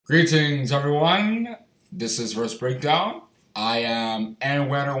Greetings, everyone. This is Verse Breakdown. I am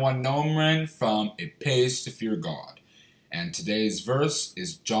Ewaenruwa Nomaren from It Pays to Fear God. And today's verse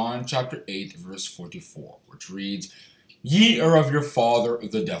is John chapter 8, verse 44, which reads, Ye are of your father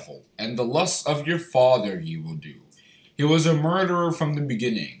the devil, and the lusts of your father ye will do. He was a murderer from the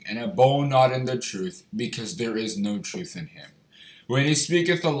beginning, and abode not in the truth, because there is no truth in him. When he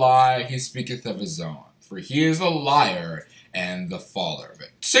speaketh a lie, he speaketh of his own, for he is a liar and the father of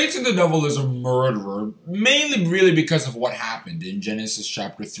it. Satan the devil is a murderer, mainly really because of what happened in Genesis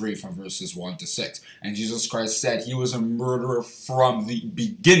chapter 3 from verses 1 to 6. And Jesus Christ said he was a murderer from the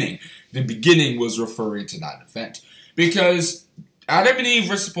beginning. The beginning was referring to that event. Because Adam and Eve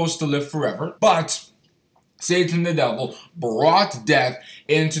were supposed to live forever, but Satan the devil brought death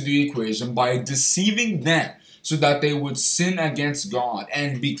into the equation by deceiving them so that they would sin against God.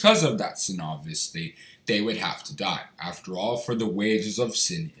 And because of that sin, obviously, they would have to die. After all, for the wages of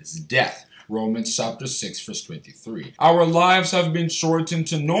sin is death. Romans chapter 6, verse 23. Our lives have been shortened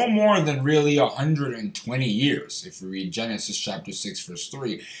to no more than really 120 years, if we read Genesis chapter 6, verse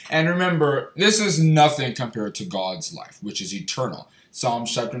 3. And remember, this is nothing compared to God's life, which is eternal.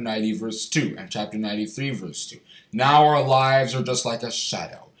 Psalms chapter 90, verse 2, and chapter 93, verse 2. Now our lives are just like a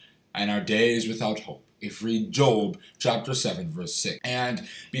shadow, and our days without hope. If we read Job chapter 7, verse 6. And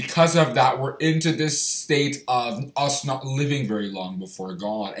because of that, we're into this state of us not living very long before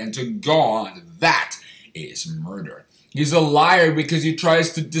God. And to God, that is murder. He's a liar because he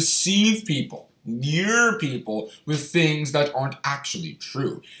tries to deceive people, lure people with things that aren't actually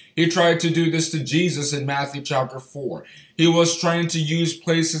true. He tried to do this to Jesus in Matthew chapter 4. He was trying to use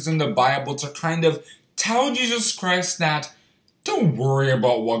places in the Bible to kind of tell Jesus Christ that, don't worry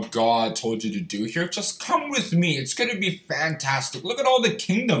about what God told you to do here. Just come with me. It's going to be fantastic. Look at all the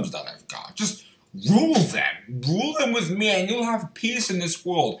kingdoms that I've got. Just rule them. Rule them with me and you'll have peace in this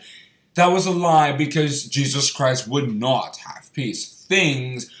world. That was a lie because Jesus Christ would not have peace.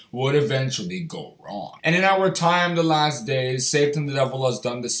 Things would eventually go wrong. And in our time, the last days, Satan the devil has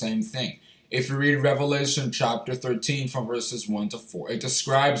done the same thing. If you read Revelation chapter 13 from verses 1 to 4, it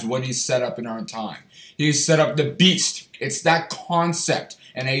describes what he's set up in our time. He's set up the beast. It's that concept,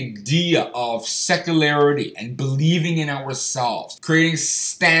 an idea of secularity and believing in ourselves, creating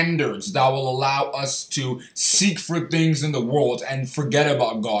standards that will allow us to seek for things in the world and forget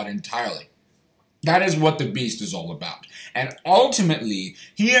about God entirely. That is what the beast is all about. And ultimately,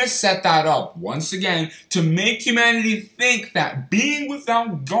 he has set that up, once again, to make humanity think that being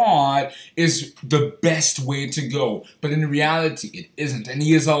without God is the best way to go. But in reality, it isn't. And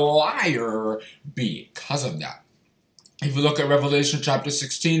he is a liar because of that. If you look at Revelation chapter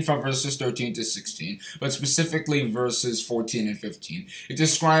 16 from verses 13 to 16, but specifically verses 14 and 15, it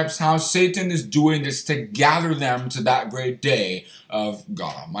describes how Satan is doing this to gather them to that great day of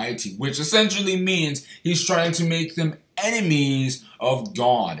God Almighty, which essentially means he's trying to make them enemies of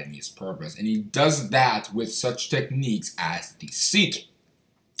God and his purpose. And he does that with such techniques as deceit.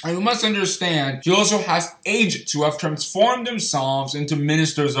 And we must understand, he also has agents who have transformed themselves into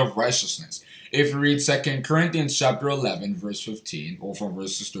ministers of righteousness. If you read 2 Corinthians chapter 11, verse 15, or from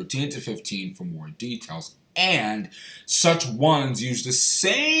verses 13 to 15 for more details, and such ones use the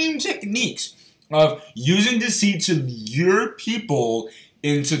same techniques of using deceit to lure people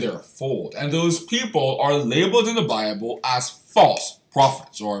into their fold. And those people are labeled in the Bible as false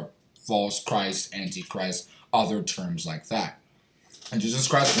prophets, or false Christ, antichrist, other terms like that. And Jesus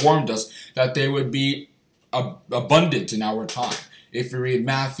Christ warned us that they would be abundant in our time. If you read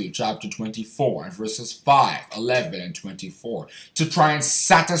Matthew chapter 24 and verses 5, 11, and 24, to try and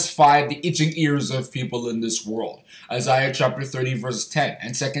satisfy the itching ears of people in this world. Isaiah chapter 30 verse 10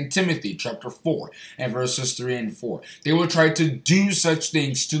 and 2 Timothy chapter 4 and verses 3 and 4. They will try to do such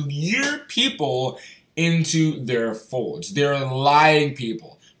things to lure people into their folds. They're lying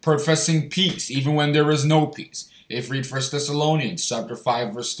people, professing peace even when there is no peace. If you read 1 Thessalonians chapter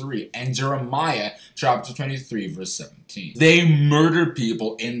 5 verse 3 and Jeremiah chapter 23 verse 17. They murder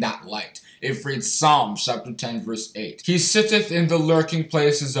people in that light. If you read Psalms chapter 10 verse 8. He sitteth in the lurking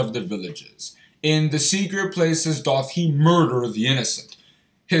places of the villages. In the secret places doth he murder the innocent.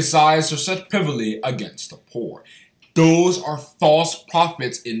 His eyes are set privily against the poor. Those are false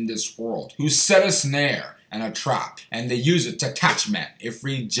prophets in this world who set a snare and a trap, and they use it to catch men. If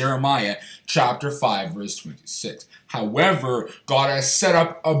we read Jeremiah chapter 5 verse 26. However, God has set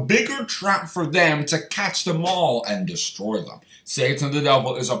up a bigger trap for them to catch them all and destroy them. Satan the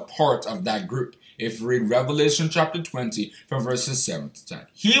devil is a part of that group. If you read Revelation chapter 20 from verses 7 to 10.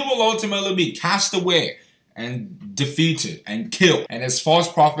 He will ultimately be cast away and defeated and killed. And his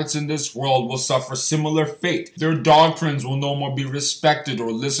false prophets in this world will suffer similar fate. Their doctrines will no more be respected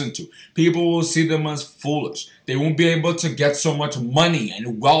or listened to. People will see them as foolish. They won't be able to get so much money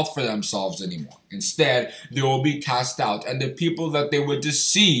and wealth for themselves anymore. Instead, they will be cast out, and the people that they would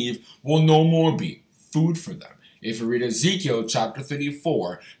deceive will no more be food for them. If you read Ezekiel chapter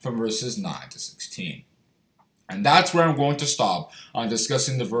 34 from verses 9 to 16. And that's where I'm going to stop on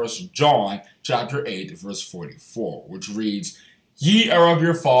discussing the verse John chapter 8 verse 44, which reads, "Ye are of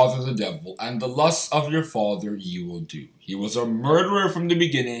your father the devil, and the lusts of your father ye will do. He was a murderer from the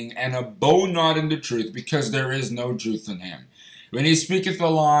beginning, and abode not in the truth, because there is no truth in him. When he speaketh a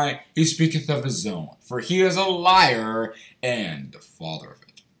lie, he speaketh of his own, for he is a liar and the father of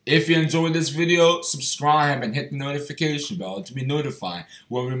it." If you enjoyed this video, subscribe and hit the notification bell to be notified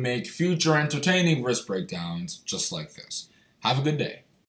when we make future entertaining verse breakdowns just like this. Have a good day.